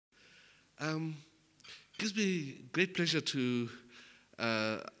Um, gives me great pleasure to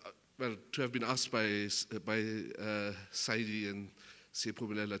to have been asked by Saidi and Sipho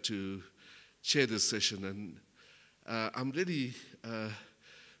Manela to chair this session, and I'm really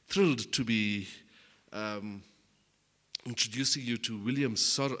thrilled to be introducing you to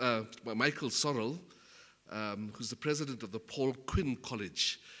Michael Sorrell, who's the president of the Paul Quinn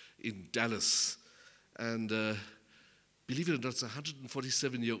College in Dallas, and believe it or not, it's a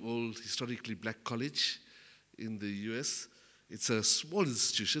 147-year-old historically black college in the US. It's a small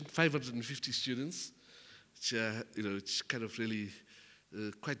institution, 550 students, which it's kind of really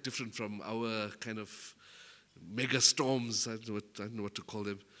quite different from our kind of mega storms. I don't know what to call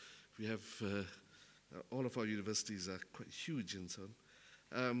them. We have all of our universities are quite huge and so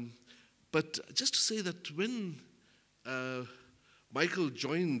on. But just to say that when Michael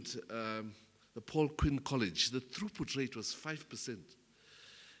joined the Paul Quinn College, the throughput rate was 5%.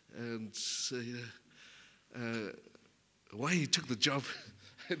 And so, why he took the job,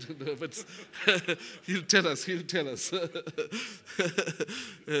 I don't know, but he'll tell us. The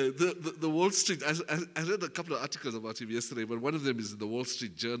Wall Street, I read a couple of articles about him yesterday, but one of them is in the Wall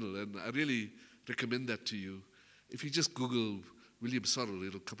Street Journal, and I really recommend that to you. If you just Google William Sorrell,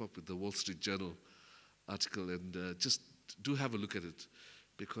 it'll come up with the Wall Street Journal article, and just do have a look at it,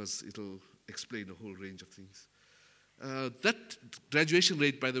 because it'll explain a whole range of things. That graduation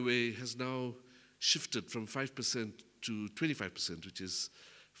rate, by the way, has now shifted from 5% to 25%, which is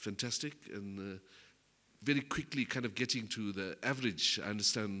fantastic, and very quickly kind of getting to the average, I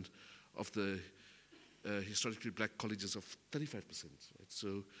understand, of the historically black colleges of 35%. Right?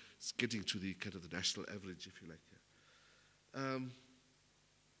 So it's getting to the kind of the national average, if you like. Yeah.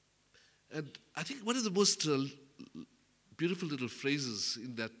 And I think one of the most beautiful little phrases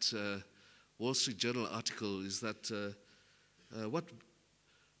in that Wall Street Journal article is that what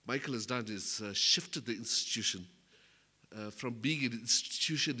Michael has done is shifted the institution from being an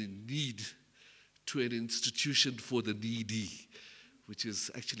institution in need to an institution for the needy, which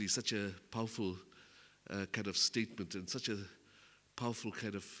is actually such a powerful kind of statement and such a powerful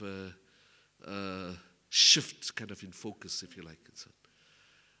kind of shift kind of in focus, if you like.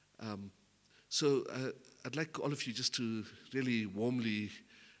 And so I'd like all of you just to really warmly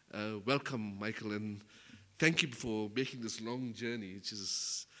welcome Michael and thank him for making this long journey, which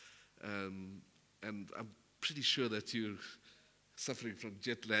is, and I'm pretty sure that you're suffering from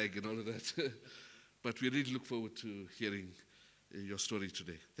jet lag and all of that. But we really look forward to hearing your story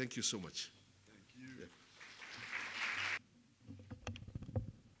today. Thank you so much. Thank you. Yeah.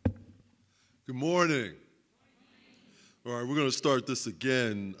 Good morning. All right, we're going to start this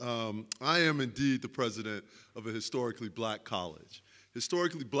again. I am indeed the president of a historically black college.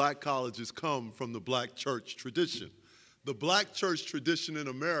 Historically black colleges come from the black church tradition. The black church tradition in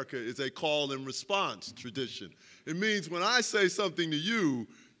America is a call and response tradition. It means when I say something to you,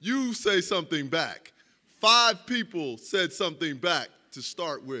 you say something back. 5 people said something back to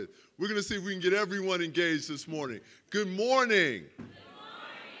start with. We're going to see if we can get everyone engaged this morning. Good morning. Good morning.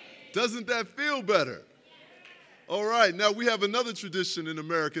 Doesn't that feel better? All right, now we have another tradition in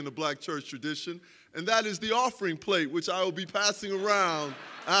America, in the black church tradition, and that is the offering plate, which I will be passing around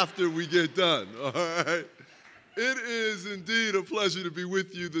after we get done. All right. It is indeed a pleasure to be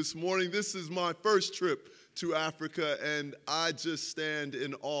with you this morning. This is my first trip to Africa, and I just stand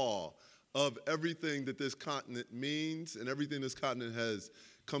in awe of everything that this continent means and everything this continent has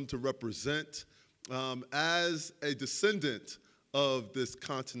come to represent. As a descendant of this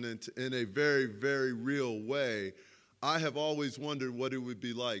continent in a very, very real way, I have always wondered what it would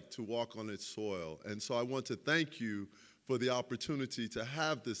be like to walk on its soil. And so I want to thank you for the opportunity to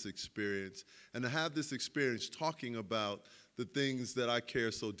have this experience and to have this experience talking about the things that I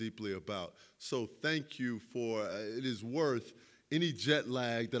care so deeply about. So thank you for, it is worth any jet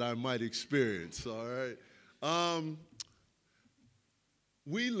lag that I might experience, all right?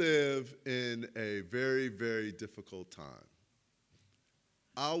 We live in a very, very difficult time.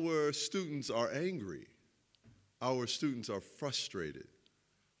 Our students are angry. Our students are frustrated.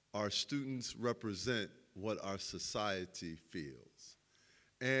 Our students represent what our society feels.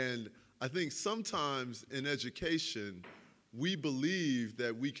 And I think sometimes in education, we believe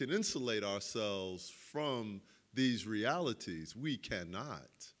that we can insulate ourselves from these realities. We cannot.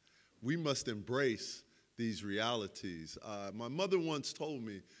 We must embrace these realities. My mother once told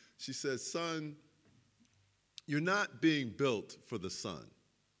me, she said, son, you're not being built for the sun.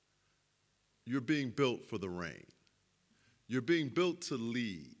 You're being built for the rain. You're being built to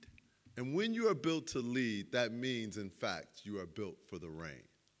lead. And when you are built to lead, that means, in fact, you are built for the rain.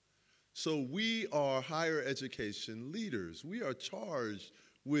 So we are higher education leaders. We are charged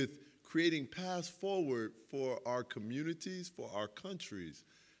with creating paths forward for our communities, for our countries,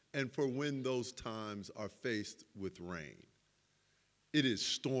 and for when those times are faced with rain. It is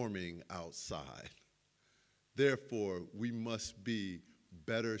storming outside. Therefore, we must be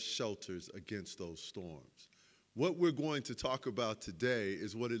better shelters against those storms. What we're going to talk about today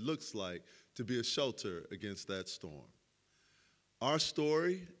is what it looks like to be a shelter against that storm. Our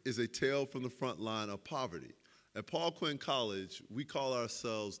story is a tale from the front line of poverty. At Paul Quinn College, we call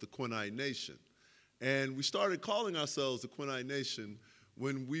ourselves the Quinnite Nation. And we started calling ourselves the Quinnite Nation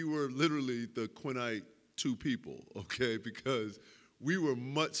when we were literally the Quinnite two people, okay? Because we were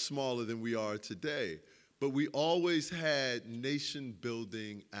much smaller than we are today. But we always had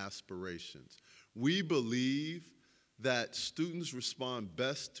nation-building aspirations. We believe that students respond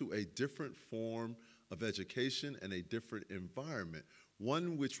best to a different form of education and a different environment,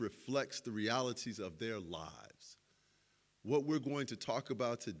 one which reflects the realities of their lives. What we're going to talk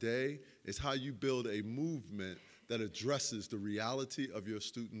about today is how you build a movement that addresses the reality of your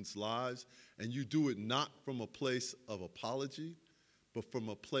students' lives, and you do it not from a place of apology, but from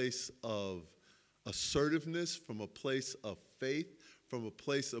a place of assertiveness, from a place of faith, from a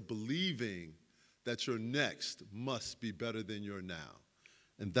place of believing that your next must be better than your now.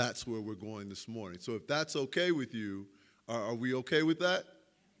 And that's where we're going this morning. So if that's okay with you, are we okay with that?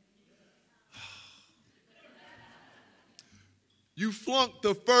 You flunked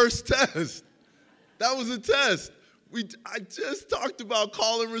the first test. That was a test. I just talked about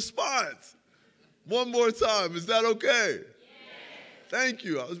call and response. One more time. Is that okay? Yes. Thank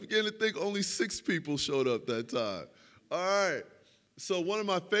you. I was beginning to think only 6 people showed up that time. All right. So one of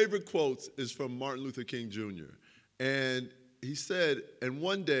my favorite quotes is from Martin Luther King Jr. And he said, and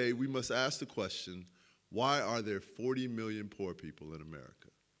one day we must ask the question, why are there 40 million poor people in America?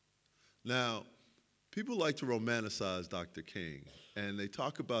 Now, people like to romanticize Dr. King, and they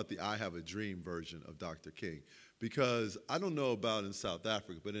talk about the I Have a Dream version of Dr. King, because I don't know about in South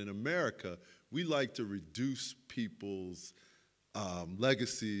Africa, but in America, we like to reduce people's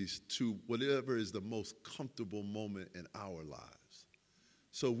legacies to whatever is the most comfortable moment in our lives.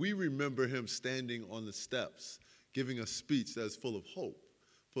 So we remember him standing on the steps, giving a speech that's full of hope,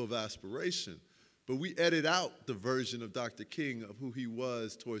 full of aspiration. But we edit out the version of Dr. King of who he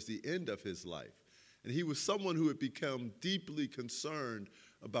was towards the end of his life. And he was someone who had become deeply concerned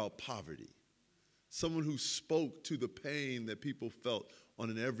about poverty, someone who spoke to the pain that people felt on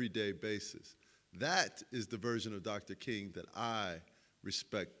an everyday basis. That is the version of Dr. King that I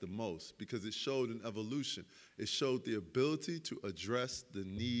respect the most, because it showed an evolution. It showed the ability to address the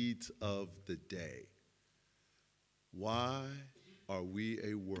needs of the day. Why are we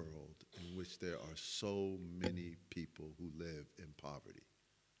a world in which there are so many people who live in poverty?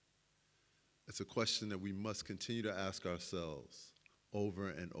 It's a question that we must continue to ask ourselves over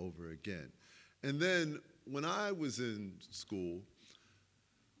and over again. And then when I was in school,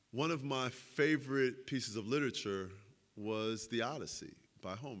 one of my favorite pieces of literature was The Odyssey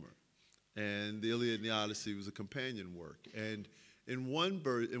by Homer. And the Iliad and the Odyssey was a companion work. And in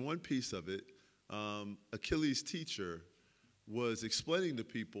one piece of it, Achilles' teacher was explaining to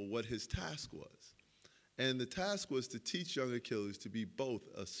people what his task was. And the task was to teach young Achilles to be both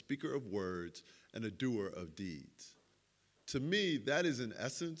a speaker of words and a doer of deeds. To me, that is in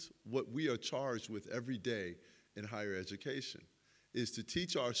essence what we are charged with every day in higher education, is to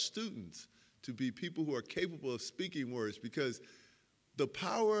teach our students to be people who are capable of speaking words, because the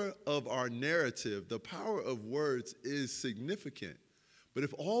power of our narrative, the power of words is significant. But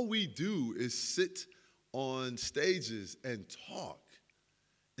if all we do is sit on stages and talk,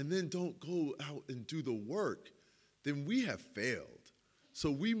 and then don't go out and do the work, then we have failed.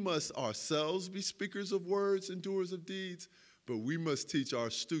 So we must ourselves be speakers of words and doers of deeds, but we must teach our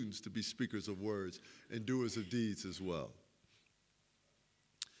students to be speakers of words and doers of deeds as well.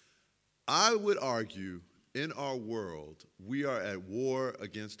 I would argue in our world, we are at war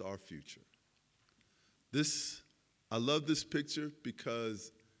against our future. I love this picture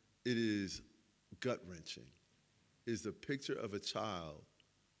because it is gut-wrenching. It's a picture of a child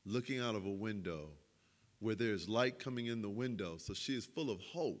looking out of a window where there's light coming in the window, so she is full of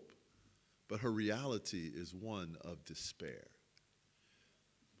hope, but her reality is one of despair.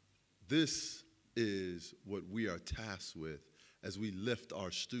 This is what we are tasked with as we lift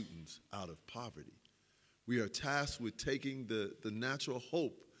our students out of poverty. We are tasked with taking the natural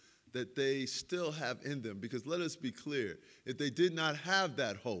hope that they still have in them, because let us be clear, if they did not have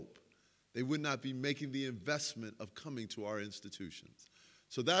that hope, they would not be making the investment of coming to our institutions.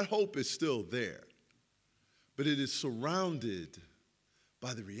 So that hope is still there, but it is surrounded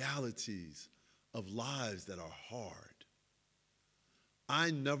by the realities of lives that are hard.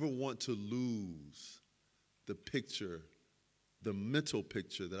 I never want to lose the picture, the mental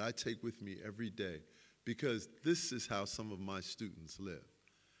picture that I take with me every day, because this is how some of my students live.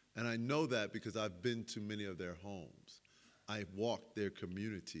 And I know that because I've been to many of their homes. I've walked their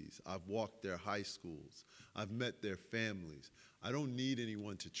communities. I've walked their high schools. I've met their families. I don't need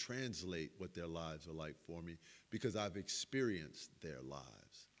anyone to translate what their lives are like for me because I've experienced their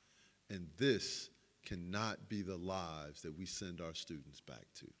lives. And this cannot be the lives that we send our students back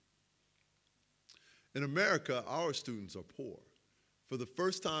to. In America, our students are poor. For the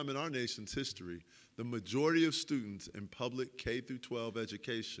first time in our nation's history, the majority of students in public K through 12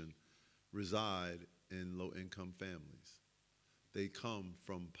 education reside in low-income families. They come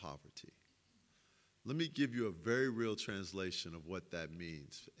from poverty. Let me give you a very real translation of what that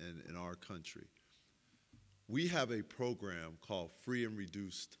means in our country. We have a program called Free and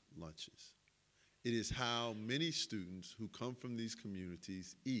Reduced Lunches. It is how many students who come from these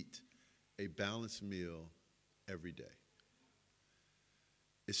communities eat a balanced meal every day.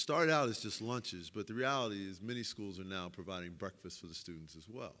 It started out as just lunches, but the reality is many schools are now providing breakfast for the students as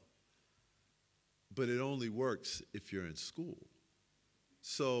well. But it only works if you're in school.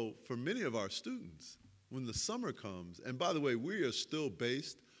 So for many of our students, when the summer comes, and by the way, we are still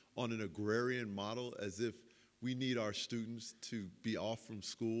based on an agrarian model as if we need our students to be off from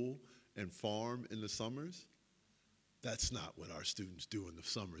school and farm in the summers. That's not what our students do in the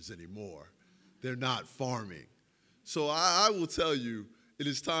summers anymore. They're not farming. So I will tell you, it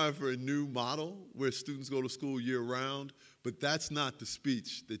is time for a new model where students go to school year-round, but that's not the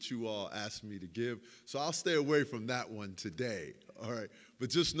speech that you all asked me to give. So I'll stay away from that one today, all right? But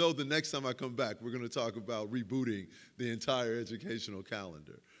just know the next time I come back, we're going to talk about rebooting the entire educational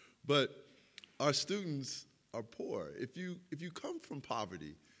calendar. But our students are poor. If you come from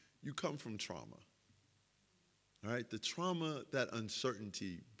poverty, you come from trauma, all right? The trauma that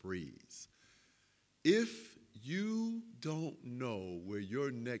uncertainty breeds. If you don't know where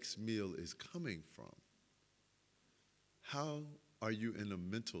your next meal is coming from, how are you in a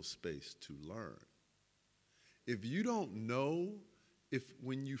mental space to learn? If you don't know if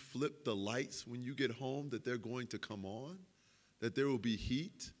when you flip the lights when you get home that they're going to come on, that there will be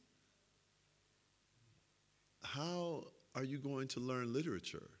heat, how are you going to learn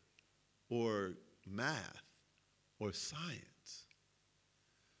literature or math or science?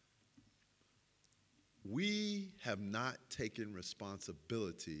 We have not taken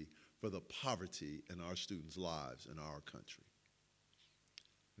responsibility for the poverty in our students' lives in our country.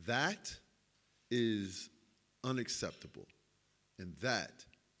 That is unacceptable, and that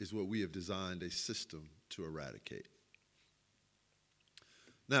is what we have designed a system to eradicate.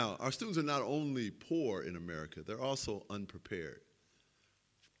 Now, our students are not only poor in America, they're also unprepared.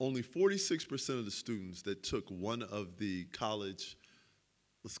 Only 46% of the students that took one of the college,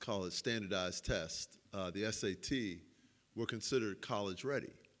 let's call it standardized tests, the SAT, were considered college ready.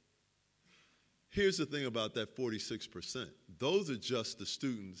 Here's the thing about that 46%. Those are just the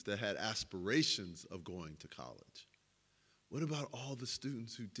students that had aspirations of going to college. What about all the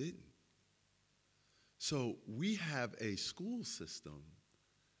students who didn't? So we have a school system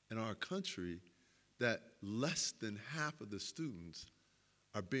in our country that less than half of the students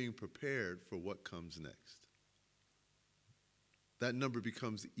are being prepared for what comes next. That number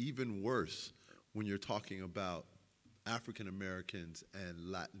becomes even worse when you're talking about African Americans and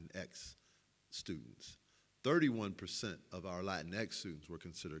Latinx students. 31% of our Latinx students were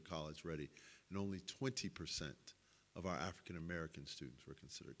considered college ready, and only 20% of our African American students were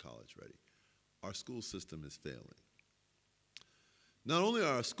considered college ready. Our school system is failing. Not only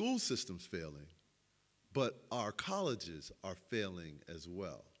are our school systems failing, but our colleges are failing as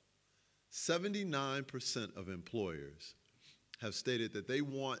well. 79% of employers have stated that they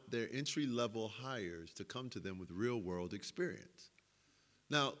want their entry-level hires to come to them with real-world experience.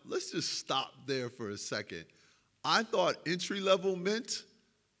 Now, let's just stop there for a second. I thought entry-level meant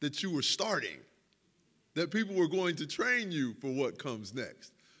that you were starting, that people were going to train you for what comes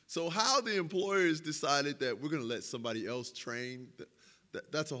next. So how the employers decided that we're going to let somebody else train,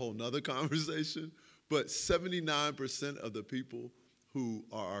 that's a whole nother conversation. But 79% of the people who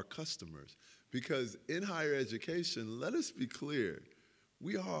are our customers, because in higher education, let us be clear,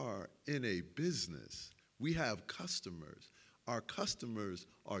 we are in a business. We have customers. Our customers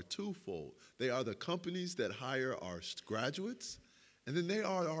are twofold. They are the companies that hire our graduates, and then they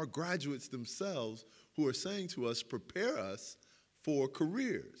are our graduates themselves who are saying to us, prepare us for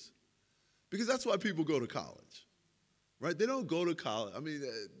careers. Because that's why people go to college, right? They don't go to college. I mean,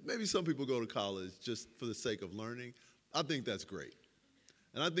 maybe some people go to college just for the sake of learning. I think that's great.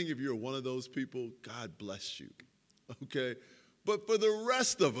 And I think if you're one of those people, God bless you, okay? But for the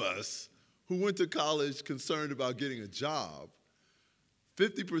rest of us who went to college concerned about getting a job,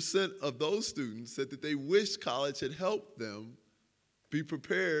 50% of those students said that they wished college had helped them be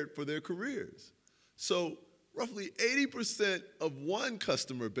prepared for their careers. So roughly 80% of one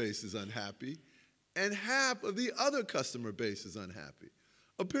customer base is unhappy, and half of the other customer base is unhappy.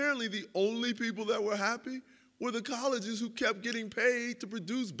 Apparently, the only people that were happy were the colleges who kept getting paid to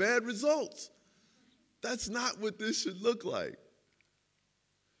produce bad results. That's not what this should look like.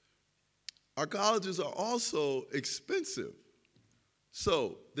 Our colleges are also expensive.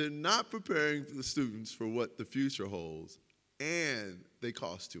 So they're not preparing the students for what the future holds, and they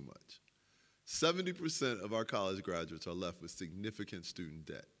cost too much. 70% of our college graduates are left with significant student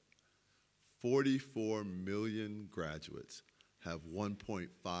debt. 44 million graduates have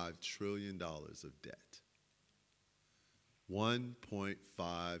 $1.5 trillion of debt.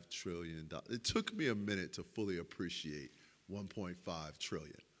 $1.5 trillion. It took me a minute to fully appreciate $1.5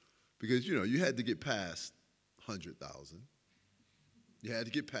 trillion because, you had to get past 100,000. You had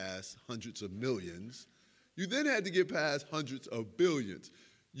to get past hundreds of millions. You then had to get past hundreds of billions.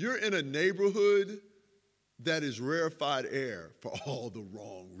 You're in a neighborhood that is rarefied air for all the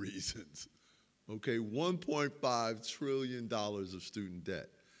wrong reasons. Okay, $1.5 trillion of student debt.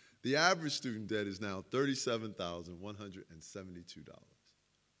 The average student debt is now $37,172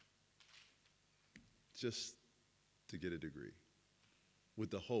 just to get a degree,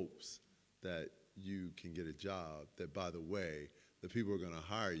 with the hopes that you can get a job that, by the way, the people who are going to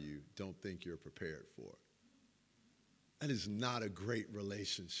hire you don't think you're prepared for. That is not a great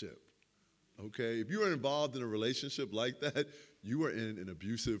relationship, okay? If you are involved in a relationship like that, you are in an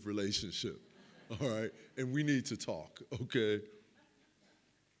abusive relationship, all right? And we need to talk, okay?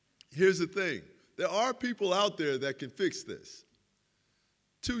 Here's the thing. There are people out there that can fix this.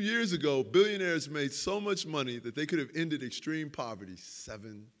 2 years ago, billionaires made so much money that they could have ended extreme poverty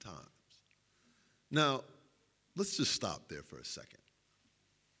 7 times. Now, let's just stop there for a second.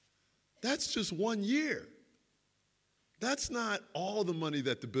 That's just 1 year. That's not all the money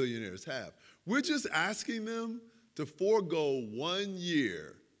that the billionaires have. We're just asking them to forego 1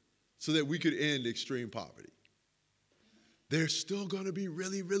 year so that we could end extreme poverty. They're still going to be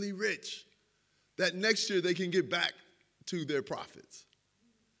really, really rich. That next year they can get back to their profits.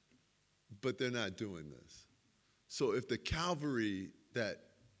 But they're not doing this. So if the Calvary that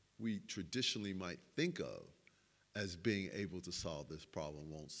we traditionally might think of as being able to solve this problem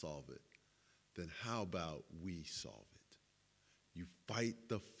won't solve it, then how about we solve it? You fight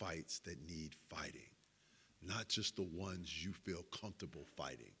the fights that need fighting, not just the ones you feel comfortable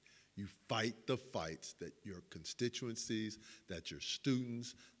fighting. You fight the fights that your constituencies, that your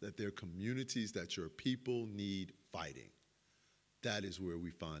students, that their communities, that your people need fighting. That is where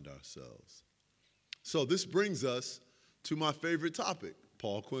we find ourselves. So this brings us to my favorite topic,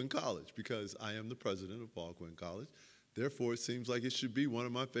 Paul Quinn College, because I am the president of Paul Quinn College. Therefore, it seems like it should be one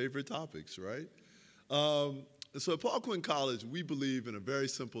of my favorite topics, right? So at Paul Quinn College, we believe in a very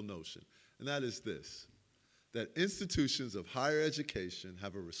simple notion, and that is this, that institutions of higher education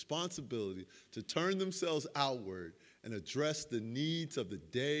have a responsibility to turn themselves outward and address the needs of the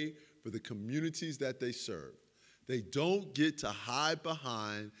day for the communities that they serve. They don't get to hide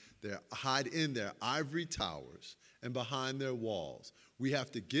in their ivory towers and behind their walls. We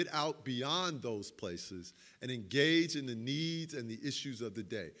have to get out beyond those places and engage in the needs and the issues of the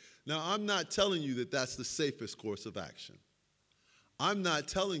day. Now, I'm not telling you that that's the safest course of action. I'm not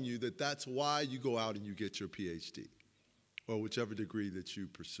telling you that that's why you go out and you get your PhD or whichever degree that you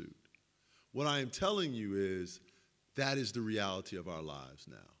pursued. What I am telling you is that is the reality of our lives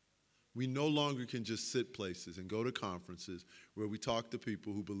now. We no longer can just sit places and go to conferences where we talk to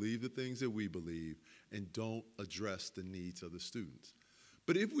people who believe the things that we believe and don't address the needs of the students.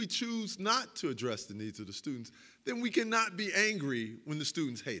 But if we choose not to address the needs of the students, then we cannot be angry when the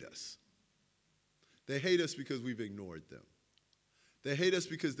students hate us. They hate us because we've ignored them. They hate us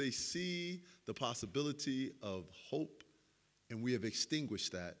because they see the possibility of hope, and we have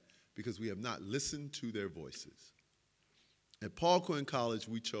extinguished that because we have not listened to their voices. At Paul Quinn College,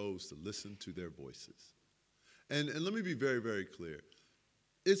 we chose to listen to their voices. And let me be very, very clear.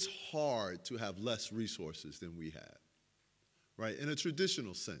 It's hard to have less resources than we have, right, in a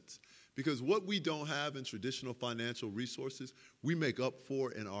traditional sense. Because what we don't have in traditional financial resources, we make up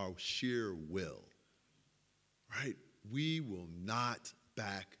for in our sheer will, right? We will not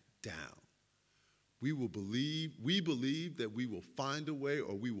back down. We believe that we will find a way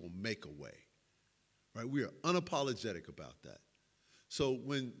or we will make a way. Right? We are unapologetic about that. So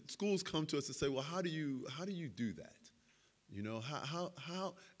when schools come to us and say, well, how do you do that? You know, how,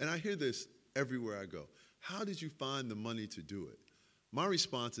 and I hear this everywhere I go. how did you find the money to do it? My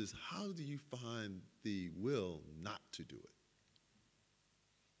response is, how do you find the will not to do it?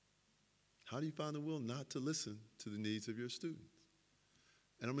 How do you find the will not to listen to the needs of your students?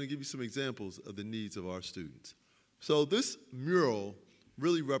 And I'm going to give you some examples of the needs of our students. So this mural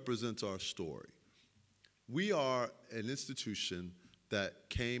really represents our story. We are an institution that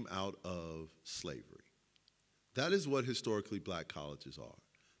came out of slavery. That is what historically black colleges are.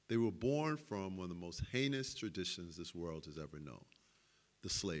 They were born from one of the most heinous traditions this world has ever known, the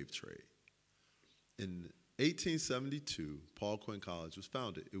slave trade. In 1872, Paul Quinn College was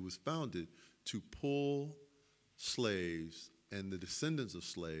founded. It was founded to pull slaves and the descendants of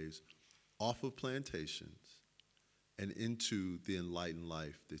slaves off of plantations and into the enlightened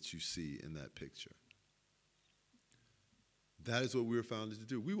life that you see in that picture. That is what we were founded to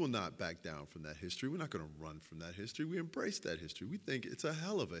do. We will not back down from that history. We're not going to run from that history. We embrace that history. We think it's a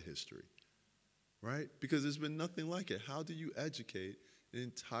hell of a history, right? Because there's been nothing like it. How do you educate an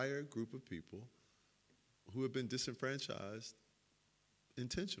entire group of people who have been disenfranchised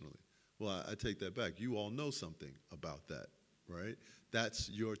intentionally? Well, I take that back. You all know something about that, right?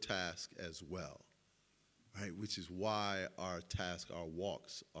 That's your task as well, right? Which is why our task, our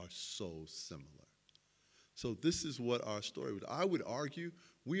walks are so similar. So this is what our story would. I would argue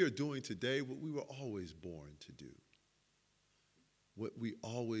we are doing today what we were always born to do, what we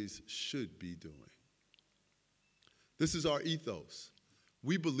always should be doing. This is our ethos.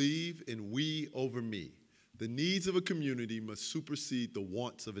 We believe in we over me. The needs of a community must supersede the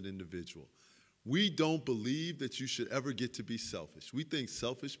wants of an individual. We don't believe that you should ever get to be selfish. We think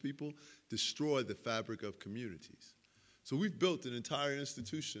selfish people destroy the fabric of communities. So we've built an entire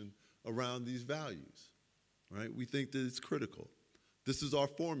institution around these values. Right? We think that it's critical. This is our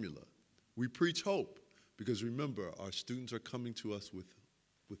formula. We preach hope because remember, our students are coming to us with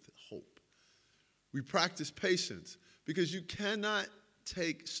hope. We practice patience because you cannot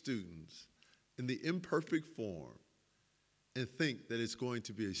take students in the imperfect form and think that it's going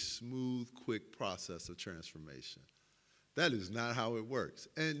to be a smooth, quick process of transformation. That is not how it works.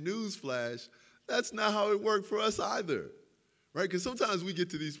 And newsflash, that's not how it worked for us either. Right? Because sometimes we get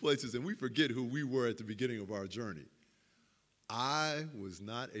to these places and we forget who we were at the beginning of our journey. I was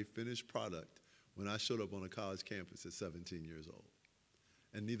not a finished product when I showed up on a college campus at 17 years old.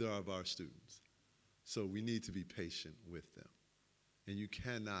 And neither are our students. So we need to be patient with them. And you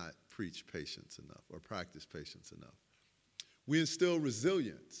cannot preach patience enough or practice patience enough. We instill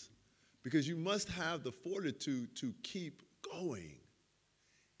resilience because you must have the fortitude to keep going.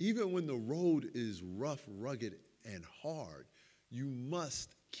 Even when the road is rough, rugged, and hard, you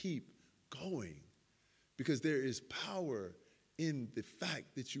must keep going because there is power in the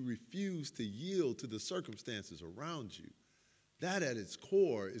fact that you refuse to yield to the circumstances around you. That at its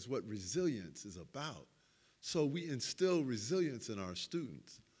core is what resilience is about. So we instill resilience in our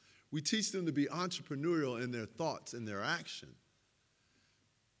students. We teach them to be entrepreneurial in their thoughts and their action.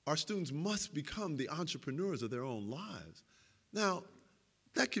 Our students must become the entrepreneurs of their own lives. Now,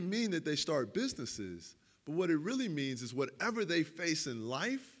 that can mean that they start businesses, but what it really means is whatever they face in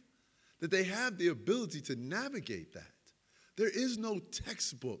life, that they have the ability to navigate that. There is no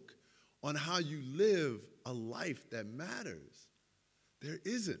textbook on how you live a life that matters. There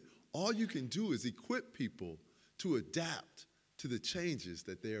isn't. All you can do is equip people to adapt to the changes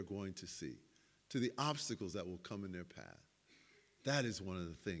that they are going to see, to the obstacles that will come in their path. That is one of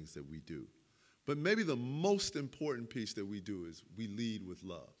the things that we do. But maybe the most important piece that we do is we lead with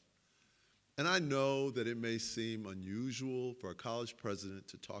love. And I know that it may seem unusual for a college president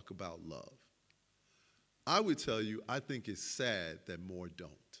to talk about love. I would tell you, I think it's sad that more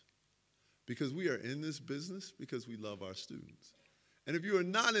don't. Because we are in this business because we love our students. And if you are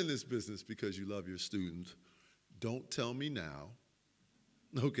not in this business because you love your students, don't tell me now.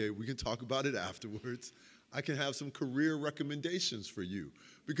 Okay, we can talk about it afterwards. I can have some career recommendations for you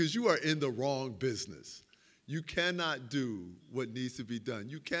because you are in the wrong business. You cannot do what needs to be done.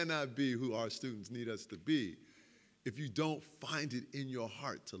 You cannot be who our students need us to be if you don't find it in your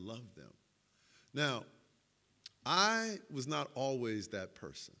heart to love them. Now, I was not always that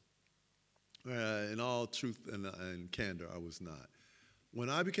person. In all truth and candor, I was not. When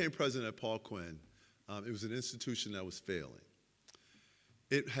I became president at Paul Quinn, it was an institution that was failing.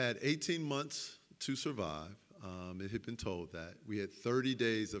 It had 18 months to survive. It had been told that. We had 30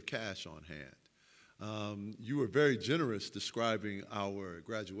 days of cash on hand. You were very generous describing our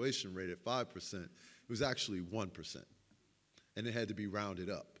graduation rate at 5%. It was actually 1%, and it had to be rounded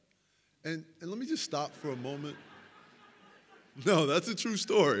up. And let me just stop for a moment. No, that's a true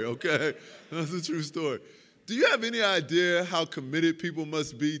story, okay? That's a true story. Do you have any idea how committed people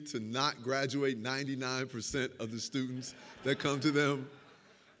must be to not graduate 99% of the students that come to them?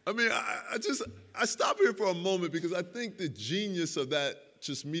 I mean, I stop here for a moment because I think the genius of that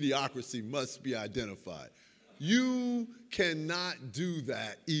just mediocrity must be identified. You cannot do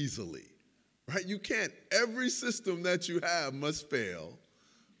that easily, right? You can't. Every system that you have must fail,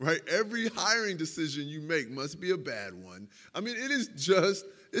 right? Every hiring decision you make must be a bad one. I mean,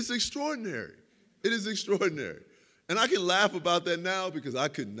 it's extraordinary. It is extraordinary. And I can laugh about that now because I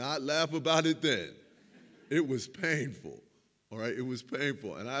could not laugh about it then. It was painful, all right? It was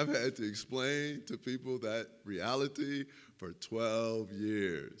painful. And I've had to explain to people that reality for 12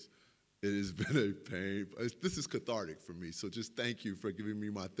 years. It has been a pain. This is cathartic for me, so just thank you for giving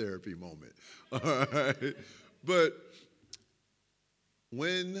me my therapy moment, all right? But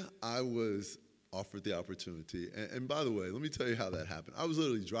when I was offered the opportunity, and by the way, let me tell you how that happened. I was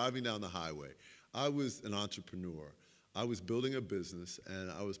literally driving down the highway. I was an entrepreneur. I was building a business, and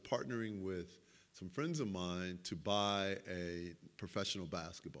I was partnering with some friends of mine to buy a professional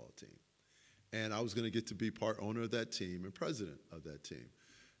basketball team. And I was going to get to be part owner of that team and president of that team.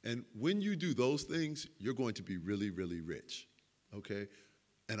 And when you do those things, you're going to be really, really rich, okay?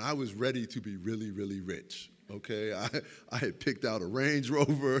 And I was ready to be really, really rich, okay? I had picked out a Range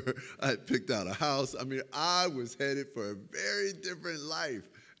Rover. I had picked out a house. I mean, I was headed for a very different life,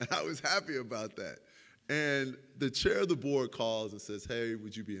 and I was happy about that. And the chair of the board calls and says, hey,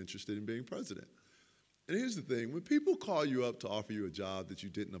 would you be interested in being president? And here's the thing. When people call you up to offer you a job that you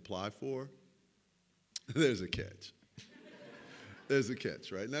didn't apply for, there's a catch. There's a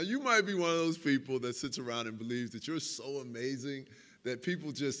catch, right? Now, you might be one of those people that sits around and believes that you're so amazing that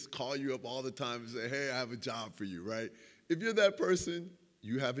people just call you up all the time and say, hey, I have a job for you, right? If you're that person,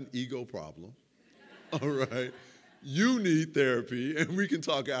 you have an ego problem, all right? You need therapy, and we can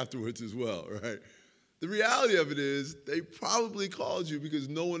talk afterwards as well, right? The reality of it is they probably called you because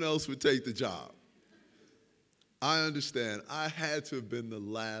no one else would take the job. I understand. I had to have been the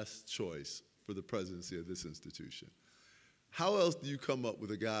last choice for the presidency of this institution. How else do you come up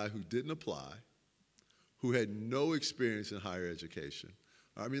with a guy who didn't apply, who had no experience in higher education?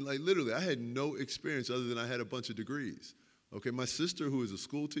 I mean, like literally, I had no experience other than I had a bunch of degrees. Okay, my sister, who is a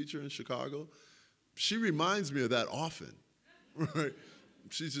school teacher in Chicago, she reminds me of that often, right?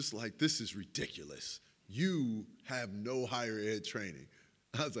 She's just like, this is ridiculous. You have no higher ed training.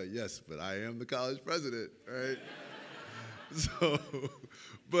 I was like, yes, but I am the college president, right? So,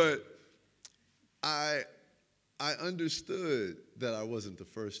 but I understood that I wasn't the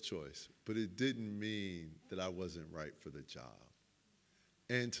first choice, but it didn't mean that I wasn't right for the job.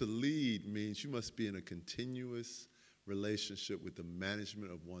 And to lead means you must be in a continuous relationship with the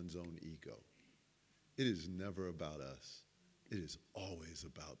management of one's own ego. It is never about us. It is always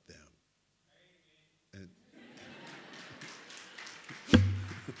about them. And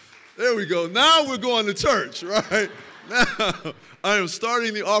there we go. Now we're going to church, right? Now I am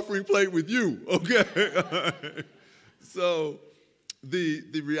starting the offering plate with you, okay? So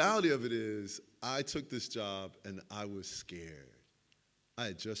the reality of it is I took this job and I was scared. I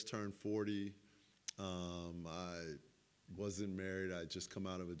had just turned 40. I wasn't married. I had just come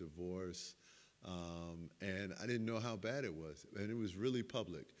out of a divorce. And I didn't know how bad it was. And it was really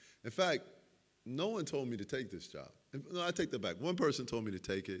public. In fact, no one told me to take this job. No, I take that back. One person told me to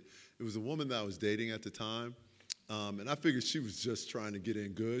take it. It was a woman that I was dating at the time. And I figured she was just trying to get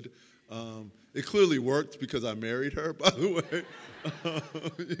in good. It clearly worked because I married her, by the way.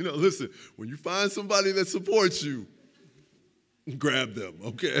 You know, listen, when you find somebody that supports you, grab them,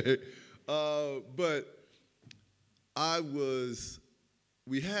 okay? But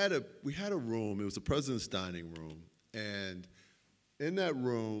we had a room. It was the president's dining room. And in that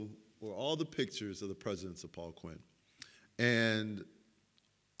room were all the pictures of the presidents of Paul Quinn. And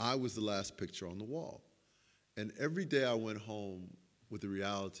I was the last picture on the wall. And every day I went home with the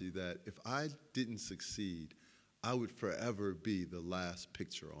reality that if I didn't succeed, I would forever be the last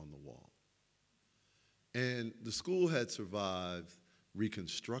picture on the wall. And the school had survived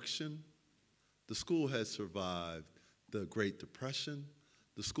Reconstruction. The school had survived the Great Depression.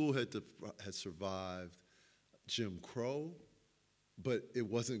 The school had survived Jim Crow, but it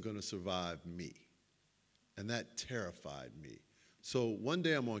wasn't going to survive me. And that terrified me. So one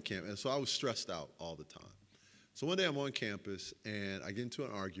day I'm on campus, and so I was stressed out all the time. So one day I'm on campus, and I get into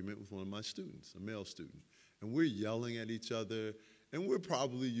an argument with one of my students, a male student. And we're yelling at each other, and we're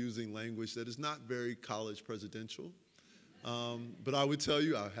probably using language that is not very college presidential. But I would tell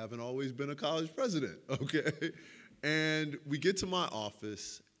you, I haven't always been a college president, okay? And we get to my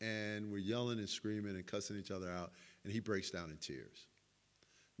office, and we're yelling and screaming and cussing each other out, and he breaks down in tears.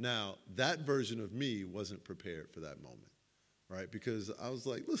 Now, that version of me wasn't prepared for that moment, right? Because I was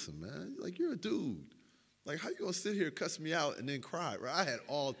like, listen, man, like, you're a dude. Like, how you gonna sit here, cuss me out, and then cry, right? I had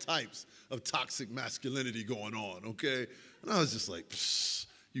all types of toxic masculinity going on, okay? And I was just like, psh,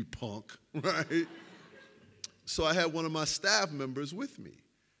 you punk, right? So I had one of my staff members with me,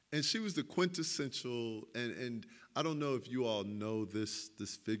 and she was the quintessential, and I don't know if you all know this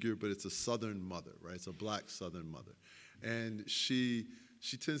figure, but it's a Southern mother, right? It's a black Southern mother. And she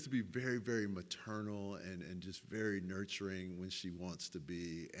tends to be very, very maternal and just very nurturing when she wants to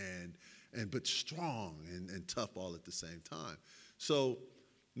be, but strong and tough all at the same time. So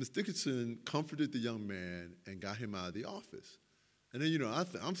Ms. Dickinson comforted the young man and got him out of the office. And then, you know,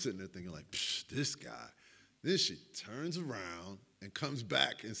 I'm sitting there thinking like, psh, this guy. Then she turns around and comes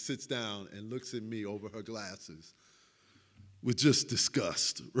back and sits down and looks at me over her glasses with just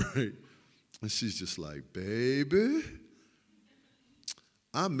disgust, right? And she's just like, baby,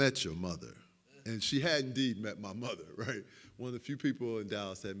 I met your mother. And she had indeed met my mother, right? One of the few people in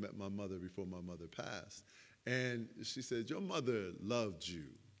Dallas that had met my mother before my mother passed. And she said, your mother loved you,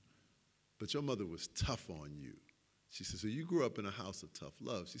 but your mother was tough on you. She said, so you grew up in a house of tough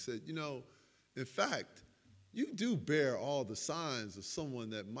love. She said, you know, in fact, you do bear all the signs of someone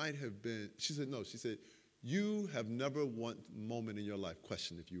that might have been, she said, no, she said, you have never one moment in your life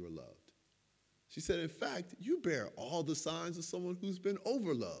questioned if you were loved. She said, in fact, you bear all the signs of someone who's been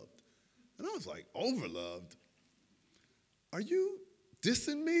overloved. And I was like, overloved? Are you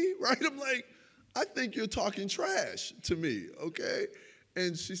dissing me, right? I'm like, I think you're talking trash to me, okay?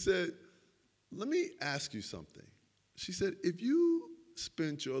 And she said, let me ask you something. She said, if you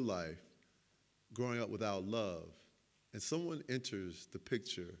spent your life growing up without love, and someone enters the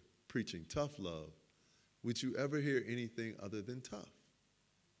picture preaching tough love, would you ever hear anything other than tough?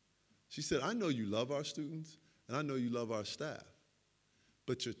 She said, I know you love our students, and I know you love our staff,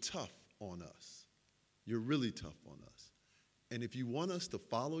 but you're tough on us. You're really tough on us. And if you want us to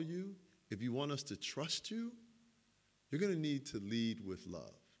follow you, if you want us to trust you, you're going to need to lead with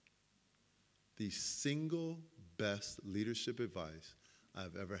love. The single best leadership advice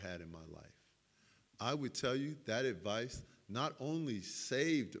I've ever had in my life. I would tell you that advice not only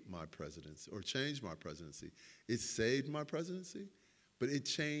saved my presidency or changed my presidency, it saved my presidency, but it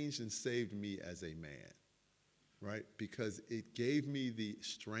changed and saved me as a man, right? Because it gave me the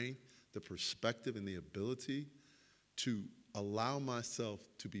strength, the perspective, and the ability to allow myself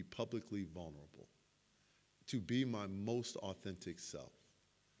to be publicly vulnerable, to be my most authentic self.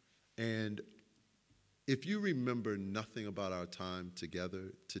 And if you remember nothing about our time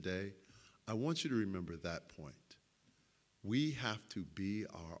together today, I want you to remember that point. We have to be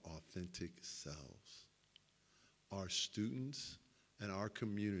our authentic selves. Our students and our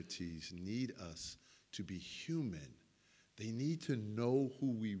communities need us to be human. They need to know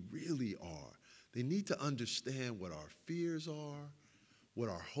who we really are. They need to understand what our fears are, what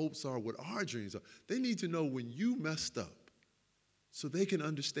our hopes are, what our dreams are. They need to know when you messed up so they can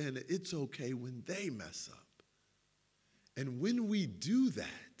understand that it's okay when they mess up. And when we do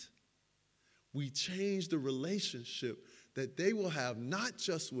that, we change the relationship that they will have not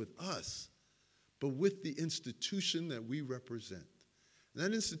just with us, but with the institution that we represent. And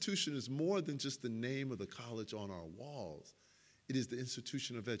that institution is more than just the name of the college on our walls. It is the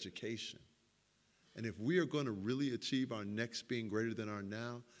institution of education. And if we are going to really achieve our next being greater than our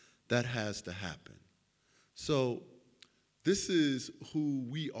now, that has to happen. So this is who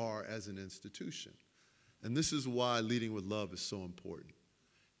we are as an institution. And this is why leading with love is so important.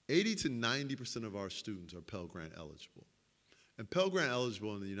 80 to 90% of our students are Pell Grant eligible. And Pell Grant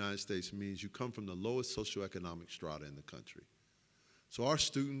eligible in the United States means you come from the lowest socioeconomic strata in the country. So our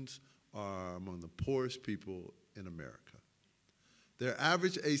students are among the poorest people in America. Their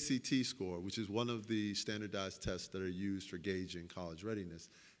average ACT score, which is one of the standardized tests that are used for gauging college readiness,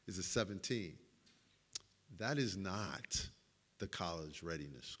 is a 17. That is not the college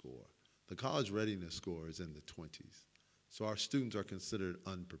readiness score. The college readiness score is in the 20s. So our students are considered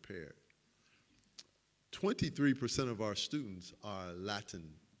unprepared. 23% of our students are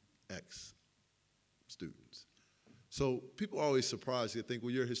Latinx students. So people are always surprised. They think,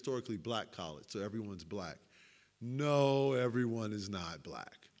 well, you're a historically black college, so everyone's black. No, everyone is not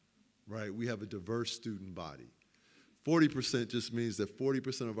black, right? We have a diverse student body. 40% just means that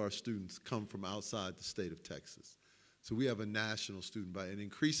 40% of our students come from outside the state of Texas. So we have a national student body and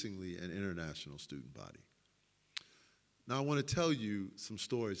increasingly an international student body. Now I want to tell you some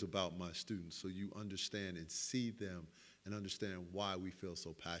stories about my students so you understand and see them and understand why we feel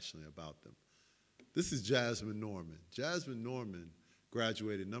so passionately about them. This is Jasmine Norman. Jasmine Norman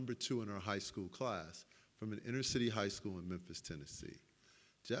graduated #2 in her high school class from an inner city high school in Memphis, Tennessee.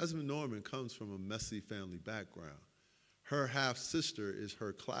 Jasmine Norman comes from a messy family background. Her half-sister is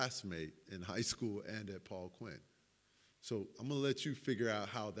her classmate in high school and at Paul Quinn. So I'm going to let you figure out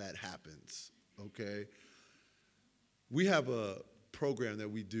how that happens, okay? We have a program that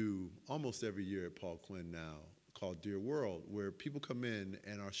we do almost every year at Paul Quinn now called Dear World, where people come in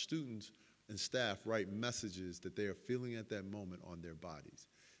and our students and staff write messages that they are feeling at that moment on their bodies.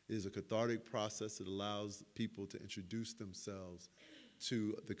 It is a cathartic process that allows people to introduce themselves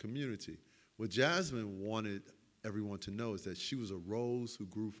to the community. What Jasmine wanted everyone to know is that she was a rose who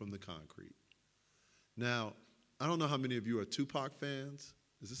grew from the concrete. Now, I don't know how many of you are Tupac fans.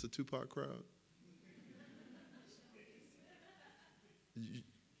 Is this a Tupac crowd?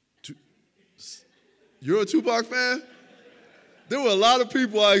 You're a Tupac fan? There were a lot of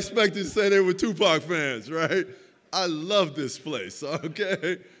people I expected to say they were Tupac fans, right? I love this place,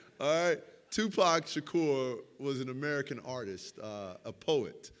 okay? All right? Tupac Shakur was an American artist, a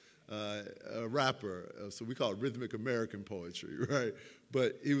poet, a rapper, so we call it rhythmic American poetry, right?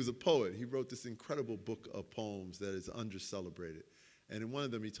 But he was a poet. He wrote this incredible book of poems that is under-celebrated. And in one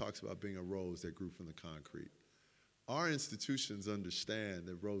of them, he talks about being a rose that grew from the concrete. Our institutions understand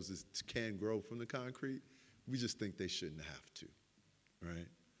that roses can grow from the concrete. We just think they shouldn't have to, right?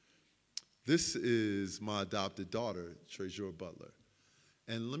 This is my adopted daughter, Treasure Butler.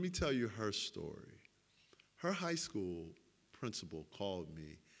 And let me tell you her story. Her high school principal called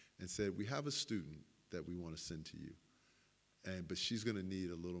me and said, we have a student that we want to send to you, but she's going to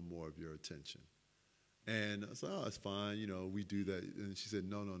need a little more of your attention. And I said, oh, it's fine, you know, we do that. And she said,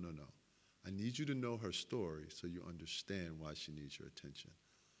 no, no, no, no. I need you to know her story so you understand why she needs your attention.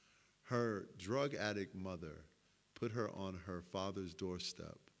 Her drug addict mother put her on her father's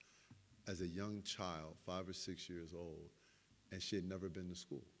doorstep as a young child, 5 or 6 years old, and she had never been to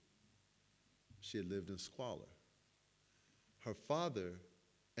school. She had lived in squalor. Her father,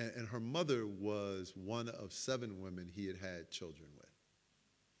 and her mother was one of 7 women he had had children with.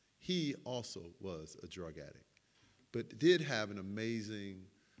 He also was a drug addict, but did have an amazing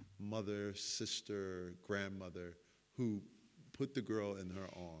mother, sister, grandmother who put the girl in her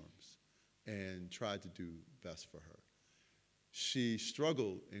arms and tried to do best for her. She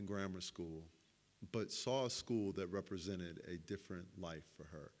struggled in grammar school, but saw a school that represented a different life for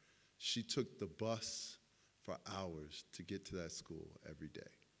her. She took the bus for hours to get to that school every day.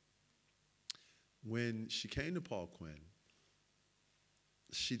 When she came to Paul Quinn,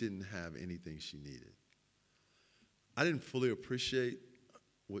 she didn't have anything she needed. I didn't fully appreciate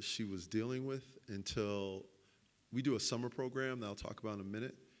what she was dealing with until we do a summer program that I'll talk about in a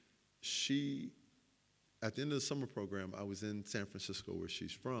minute. At the end of the summer program, I was in San Francisco, where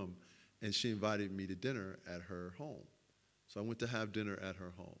she's from, and she invited me to dinner at her home. So I went to have dinner at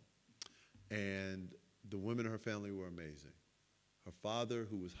her home. And the women in her family were amazing. Her father,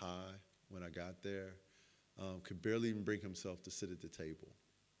 who was high when I got there, could barely even bring himself to sit at the table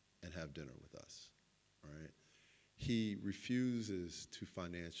and have dinner with us, right? He refuses to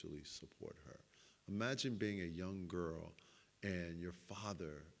financially support her. Imagine being a young girl and your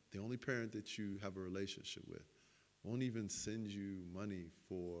father, the only parent that you have a relationship with, won't even send you money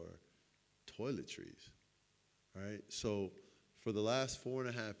for toiletries, right? So for the last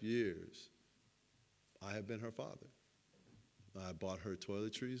 4.5 years, I have been her father. I bought her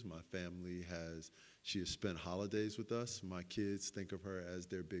toiletries. My family she has spent holidays with us. My kids think of her as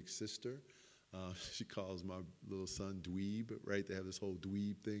their big sister. She calls my little son dweeb, right? They have this whole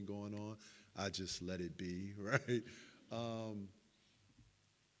dweeb thing going on. I just let it be, right?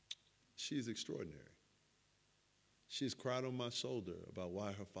 She's extraordinary. She's cried on my shoulder about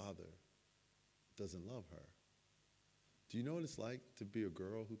why her father doesn't love her. Do you know what it's like to be a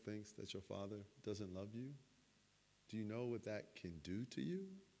girl who thinks that your father doesn't love you? Do you know what that can do to you?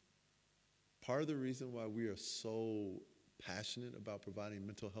 Part of the reason why we are so passionate about providing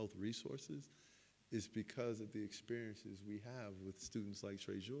mental health resources is because of the experiences we have with students like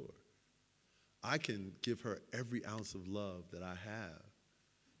Treasure. I can give her every ounce of love that I have,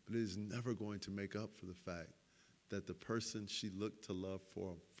 but it is never going to make up for the fact that the person she looked to love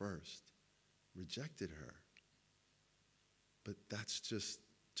for first rejected her. But that's just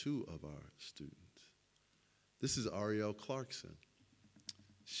 2 of our students. This is Ariel Clarkson.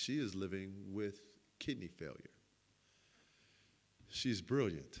 She is living with kidney failure. She's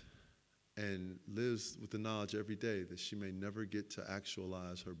brilliant and lives with the knowledge every day that she may never get to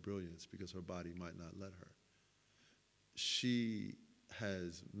actualize her brilliance because her body might not let her. She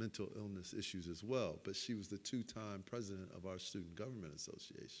has mental illness issues as well, but she was the 2-time president of our Student Government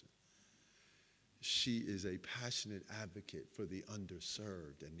Association. She is a passionate advocate for the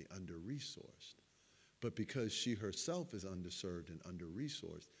underserved and the under-resourced. But because she herself is underserved and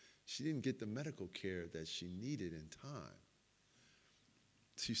under-resourced, she didn't get the medical care that she needed in time.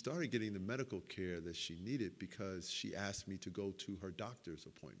 She started getting the medical care that she needed because she asked me to go to her doctor's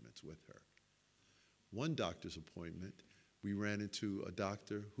appointments with her. One doctor's appointment, we ran into a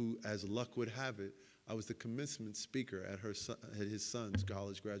doctor who, as luck would have it, I was the commencement speaker at his son's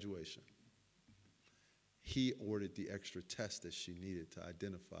college graduation. He ordered the extra test that she needed to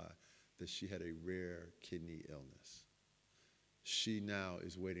identify that she had a rare kidney illness. She now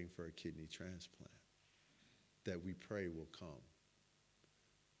is waiting for a kidney transplant that we pray will come.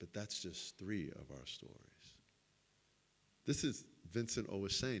 But that's just 3 of our stories. This is Vincent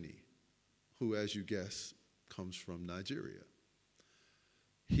Owaseni, who, as you guess, comes from Nigeria.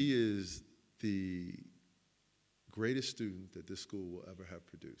 He is the greatest student that this school will ever have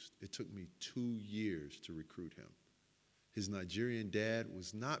produced. It took me 2 years to recruit him. His Nigerian dad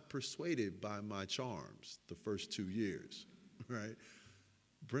was not persuaded by my charms the first 2 years, right?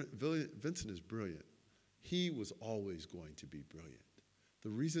 Vincent is brilliant. He was always going to be brilliant. The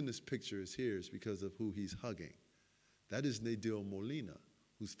reason this picture is here is because of who he's hugging. That is Nadil Molina,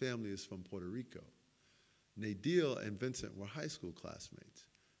 whose family is from Puerto Rico. Nadil and Vincent were high school classmates,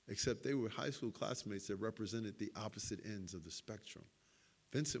 except they were high school classmates that represented the opposite ends of the spectrum.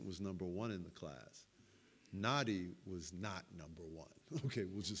 Vincent was #1 in the class. Nadi was not #1. Okay,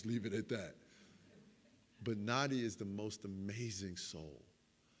 we'll just leave it at that. But Nadi is the most amazing soul.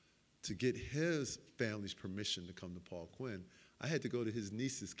 To get his family's permission to come to Paul Quinn, I had to go to his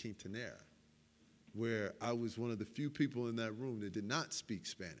niece's quinceañera, where I was one of the few people in that room that did not speak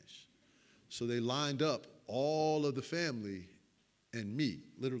Spanish. So they lined up all of the family and me,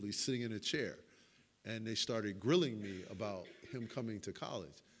 literally sitting in a chair, and they started grilling me about him coming to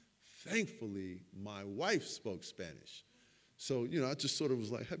college. Thankfully, my wife spoke Spanish. So, I just sort of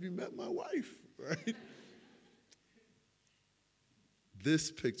was like, have you met my wife, right?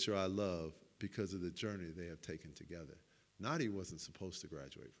 This picture I love because of the journey they have taken together. Nadi wasn't supposed to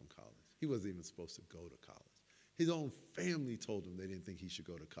graduate from college. He wasn't even supposed to go to college. His own family told him they didn't think he should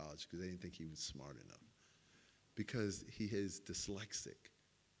go to college because they didn't think he was smart enough. Because he is dyslexic,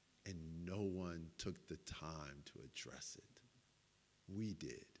 and no one took the time to address it. We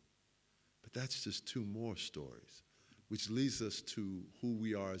did. But that's just 2 more stories, which leads us to who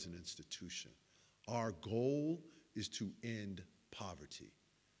we are as an institution. Our goal is to end poverty.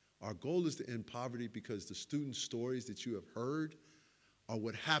 Our goal is to end poverty because the student stories that you have heard are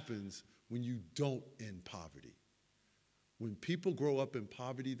what happens when you don't end poverty. When people grow up in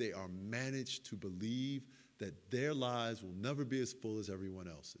poverty, they are managed to believe that their lives will never be as full as everyone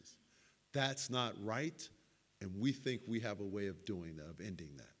else's. That's not right, and we think we have a way of doing that, of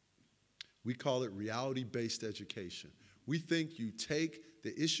ending that. We call it reality-based education. We think you take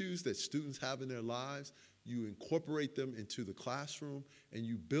the issues that students have in their lives, you incorporate them into the classroom, and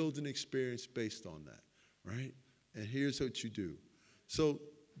you build an experience based on that, right? And here's what you do. So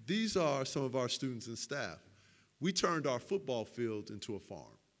these are some of our students and staff. We turned our football field into a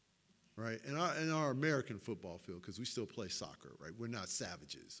farm, right? And our American football field, because we still play soccer, right? We're not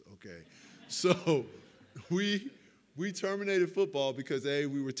savages, okay? So we terminated football because A,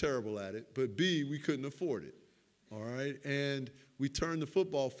 we were terrible at it, but B, we couldn't afford it, all right? And we turned the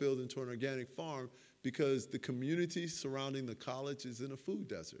football field into an organic farm because the community surrounding the college is in a food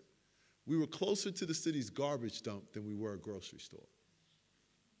desert. We were closer to the city's garbage dump than we were a grocery store.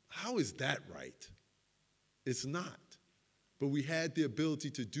 How is that right? It's not. But we had the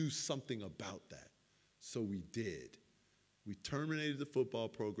ability to do something about that. So we did. We terminated the football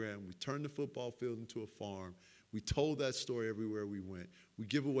program. We turned the football field into a farm. We told that story everywhere we went. We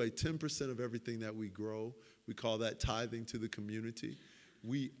give away 10% of everything that we grow. We call that tithing to the community.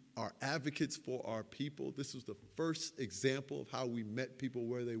 We are advocates for our people. This was the first example of how we met people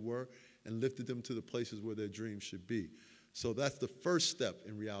where they were and lifted them to the places where their dreams should be. So that's the first step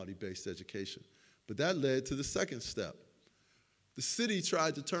in reality-based education. But that led to the second step. The city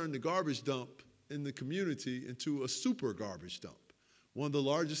tried to turn the garbage dump in the community into a super garbage dump, one of the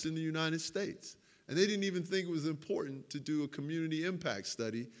largest in the United States. And they didn't even think it was important to do a community impact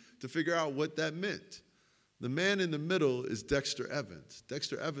study to figure out what that meant. The man in the middle is Dexter Evans.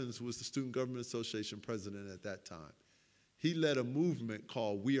 Dexter Evans was the Student Government Association president at that time. He led a movement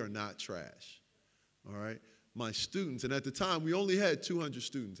called We Are Not Trash, all right? My students, and at the time, we only had 200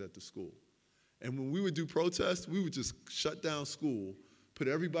 students at the school. And when we would do protests, we would just shut down school, put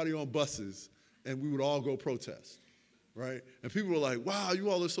everybody on buses, and we would all go protest, right? And people were like, wow, you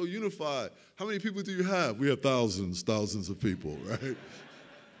all are so unified. How many people do you have? We have thousands of people, right?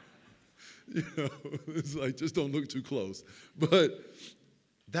 It's like, just don't look too close. But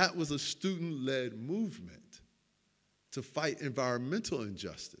That was a student-led movement to fight environmental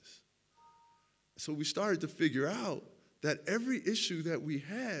injustice. So we started to figure out that every issue that we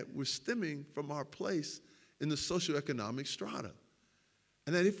had was stemming from our place in the socioeconomic strata.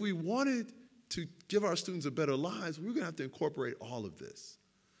 And that if we wanted to give our students a better lives, we were going to have to incorporate all of this.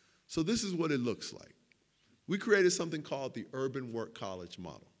 So this is what it looks like. We created something called the Urban Work College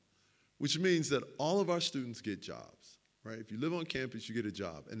model, which means that all of our students get jobs, right? If you live on campus, you get a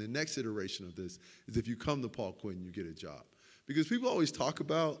job. And the next iteration of this is if you come to Paul Quinn, you get a job. Because people always talk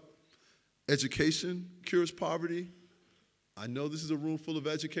about education cures poverty. I know this is a room full of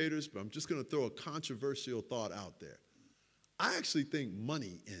educators, but I'm just going to throw a controversial thought out there. I actually think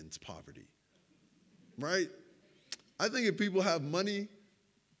money ends poverty, right? I think if people have money,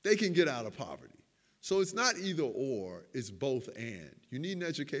 they can get out of poverty. So it's not either or, it's both and. You need an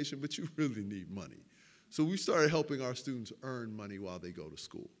education, but you really need money. So we started helping our students earn money while they go to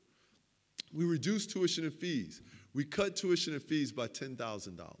school. We reduced tuition and fees. We cut tuition and fees by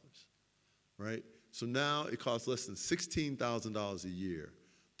 $10,000, right? So now it costs less than $16,000 a year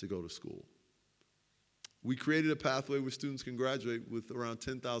to go to school. We created a pathway where students can graduate with around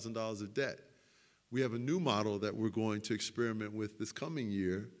 $10,000 of debt. We have a new model that we're going to experiment with this coming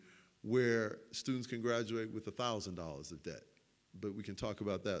year where students can graduate with $1,000 of debt. But we can talk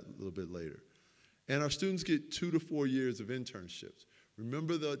about that a little bit later. And our students get 2 to 4 years of internships.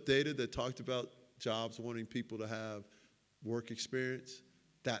 Remember the data that talked about jobs wanting people to have work experience?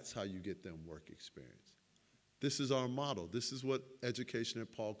 That's how you get them work experience. This is our model. This is what education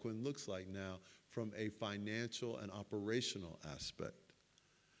at Paul Quinn looks like now from a financial and operational aspect.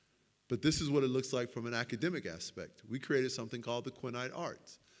 But this is what it looks like from an academic aspect. We created something called the Quinnite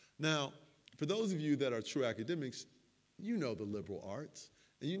Arts. Now, for those of you that are true academics, you know the liberal arts,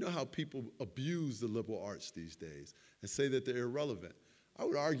 and you know how people abuse the liberal arts these days and say that they're irrelevant. I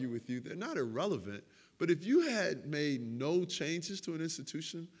would argue with you, they're not irrelevant, but if you had made no changes to an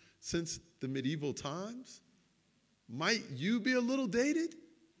institution since the medieval times, might you be a little dated?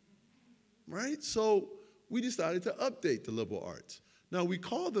 Right? So we decided to update the liberal arts. Now, we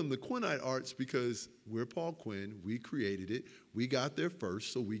call them the Quinnite Arts because we're Paul Quinn, we created it, we got there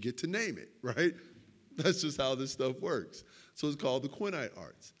first, so we get to name it, right? That's just how this stuff works. So it's called the Quinnite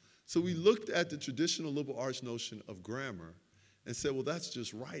Arts. So we looked at the traditional liberal arts notion of grammar and said, well, that's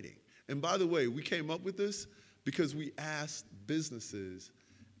just writing. And by the way, we came up with this because we asked businesses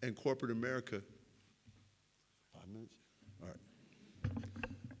and corporate America, 5 minutes? All right.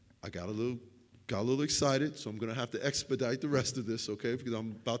 I got a little excited, so I'm going to have to expedite the rest of this, okay, because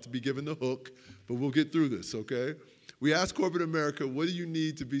I'm about to be given the hook, but we'll get through this, okay? We asked corporate America, what do you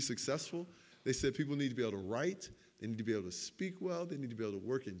need to be successful? They said people need to be able to write, they need to be able to speak well, they need to be able to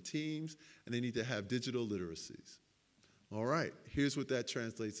work in teams, and they need to have digital literacies. All right, here's what that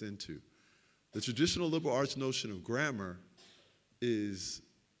translates into. The traditional liberal arts notion of grammar is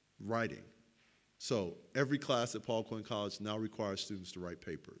writing. So every class at Paul Quinn College now requires students to write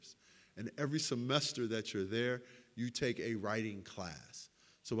papers. And every semester that you're there, you take a writing class.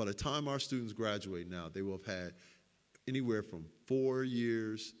 So by the time our students graduate now, they will have had anywhere from 4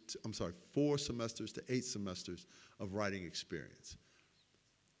 semesters to 8 semesters of writing experience.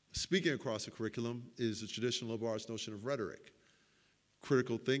 Speaking across the curriculum is the traditional liberal arts notion of rhetoric.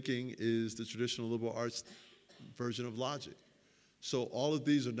 Critical thinking is the traditional liberal arts version of logic. So all of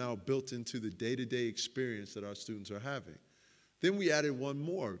these are now built into the day-to-day experience that our students are having. Then we added one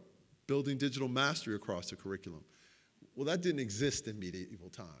more, building digital mastery across the curriculum. Well, that didn't exist in medieval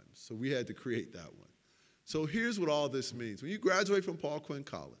times, so we had to create that one. So here's what all this means. When you graduate from Paul Quinn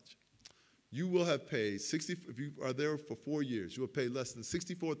College, you will have paid if you are there for 4 years, you will pay less than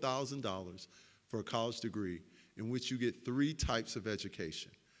 $64,000 for a college degree in which you get 3 types of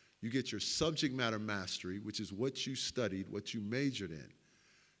education. You get your subject matter mastery, which is what you studied, what you majored in.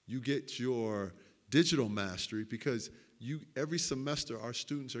 You get your digital mastery because every semester our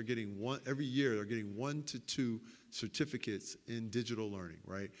students are getting every year they're getting 1 to 2 certificates in digital learning,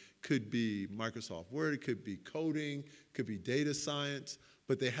 right? Could be Microsoft Word, it could be coding, could be data science,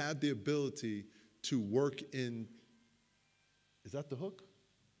 but they have the ability to work in, is that the hook?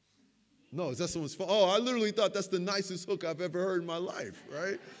 No, is that someone's phone? Oh, I literally thought that's the nicest hook I've ever heard in my life,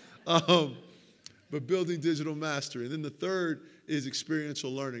 right? But building digital mastery. And then the third is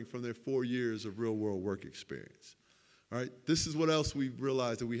experiential learning from their 4 years of real-world work experience. All right, this is what else we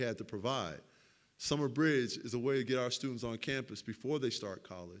realized that we had to provide. Summer Bridge is a way to get our students on campus before they start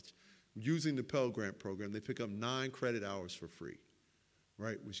college. Using the Pell Grant program, they pick up 9 credit hours for free,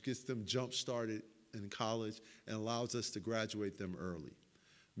 right, which gets them jump-started in college and allows us to graduate them early.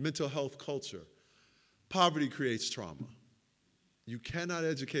 Mental health culture. Poverty creates trauma. You cannot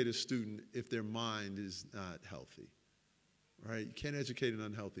educate a student if their mind is not healthy, right? You can't educate an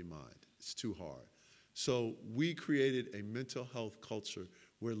unhealthy mind. It's too hard. So we created a mental health culture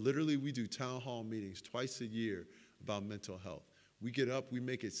where literally we do town hall meetings twice a year about mental health. We get up, we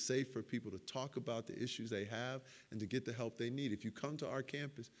make it safe for people to talk about the issues they have and to get the help they need. If you come to our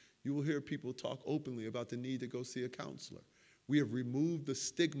campus, you will hear people talk openly about the need to go see a counselor. We have removed the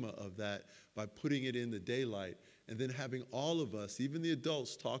stigma of that by putting it in the daylight and then having all of us, even the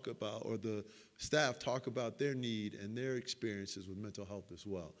adults, talk about, or the staff talk about their need and their experiences with mental health as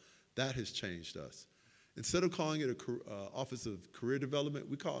well. That has changed us. Instead of calling it an Office of Career Development,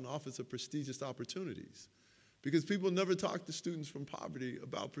 we call it an Office of Prestigious Opportunities. Because people never talk to students from poverty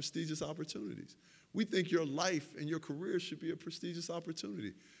about prestigious opportunities. We think your life and your career should be a prestigious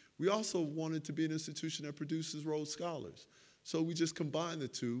opportunity. We also wanted to be an institution that produces Rhodes Scholars. So we just combined the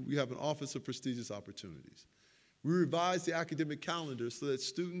two. We have an Office of Prestigious Opportunities. We revised the academic calendar so that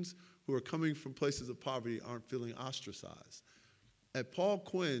students who are coming from places of poverty aren't feeling ostracized. At Paul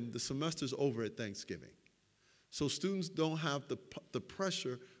Quinn, the semester's over at Thanksgiving. So students don't have the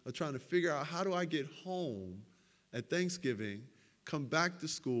pressure of trying to figure out, how do I get home at Thanksgiving, come back to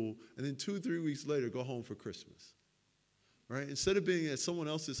school, and then 2 or 3 weeks later go home for Christmas, right? Instead of being at someone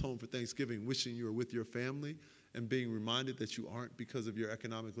else's home for Thanksgiving, wishing you were with your family and being reminded that you aren't because of your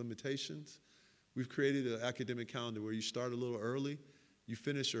economic limitations, we've created an academic calendar where you start a little early, you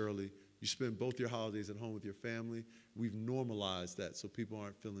finish early, you spend both your holidays at home with your family. We've normalized that so people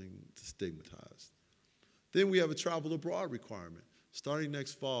aren't feeling stigmatized. Then we have a travel abroad requirement. Starting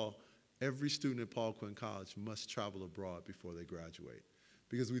next fall, every student at Paul Quinn College must travel abroad before they graduate,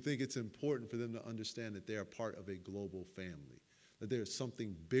 because we think it's important for them to understand that they are part of a global family, that there's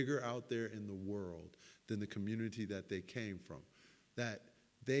something bigger out there in the world than the community that they came from, that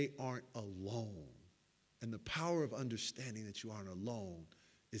they aren't alone. And the power of understanding that you aren't alone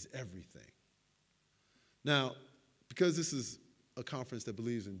is everything. Now, because this is a conference that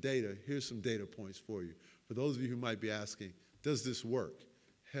believes in data, here's some data points for you. For those of you who might be asking, does this work?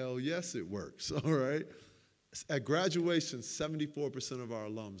 Hell yes, it works, all right? At graduation, 74% of our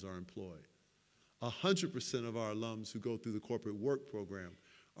alums are employed. 100% of our alums who go through the corporate work program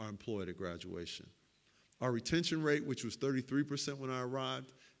are employed at graduation. Our retention rate, which was 33% when I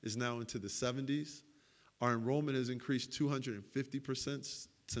arrived, is now into the 70s. Our enrollment has increased 250%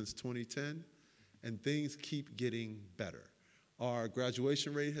 since 2010, and things keep getting better. Our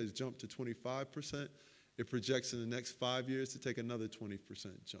graduation rate has jumped to 25%. It projects in the next 5 years to take another 20%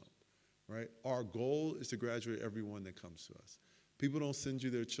 jump, right? Our goal is to graduate everyone that comes to us. People don't send you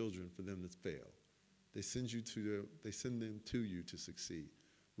their children for them to fail. They send them to you to succeed.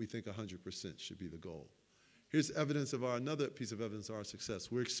 We think 100% should be the goal. Here's evidence of another piece of evidence of our success.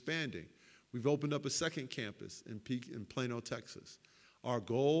 We're expanding. We've opened up a second campus in Plano, Texas. Our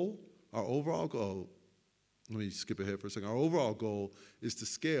overall goal, let me skip ahead for a second. Our overall goal is to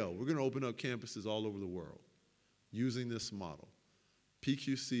scale. We're going to open up campuses all over the world using this model.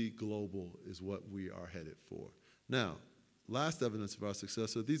 PQC Global is what we are headed for. Now, last evidence of our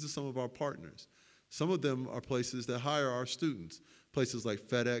success, so these are some of our partners. Some of them are places that hire our students, places like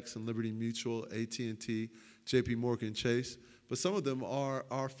FedEx and Liberty Mutual, AT&T, JP Morgan Chase, but some of them are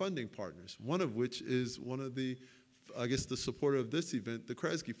our funding partners, one of which is one of the, I guess, the supporter of this event, the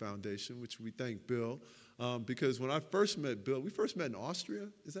Kresge Foundation, which we thank Bill, because when I first met Bill, we first met in Austria,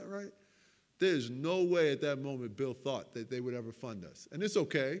 is that right? There's no way at that moment Bill thought that they would ever fund us. And it's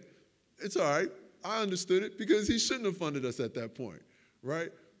okay, it's all right. I understood it because he shouldn't have funded us at that point, right?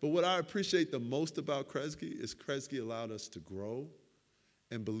 But what I appreciate the most about Kresge is Kresge allowed us to grow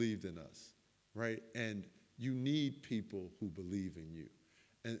and believed in us, right? And you need people who believe in you.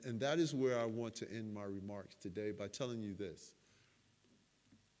 And that is where I want to end my remarks today by telling you this.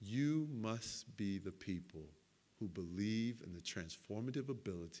 You must be the people who believe in the transformative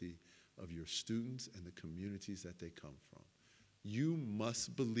ability of your students and the communities that they come from. You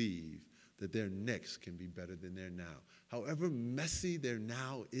must believe that their next can be better than their now. However messy their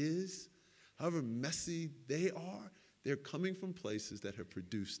now is, however messy they are, they're coming from places that have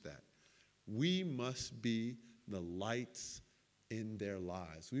produced that. We must be the lights in their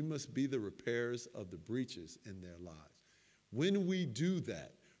lives. We must be the repairers of the breaches in their lives. When we do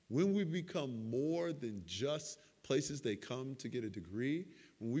that, when we become more than just places they come to get a degree,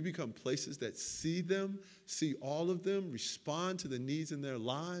 when we become places that see them, see all of them, respond to the needs in their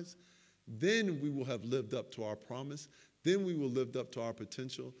lives, then we will have lived up to our promise. Then we will live up to our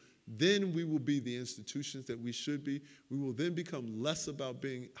potential. Then we will be the institutions that we should be. We will then become less about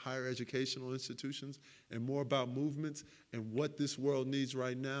being higher educational institutions and more about movements. And what this world needs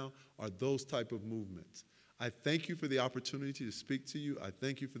right now are those type of movements. I thank you for the opportunity to speak to you. I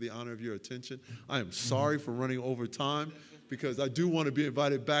thank you for the honor of your attention. I am sorry for running over time because I do want to be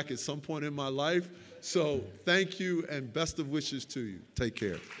invited back at some point in my life. So thank you and best of wishes to you. Take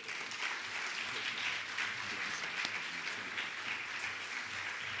care.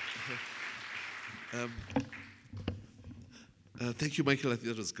 Thank you, Michael. I think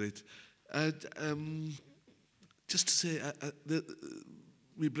that was great. Just to say,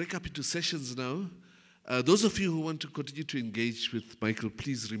 we break up into sessions now. Those of you who want to continue to engage with Michael,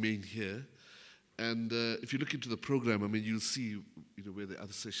 please remain here. And if you look into the program, I mean, you'll see where the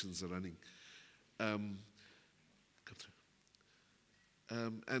other sessions are running. Come through.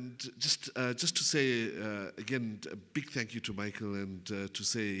 And just to say, again, a big thank you to Michael, and to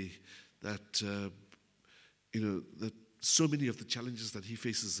say that, that so many of the challenges that he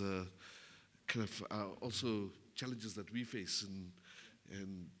faces are kind of also challenges that we face,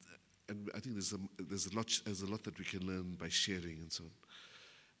 and I think there's a lot that we can learn by sharing and so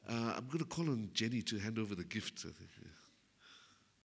on. I'm going to call on Jenny to hand over the gift, I think.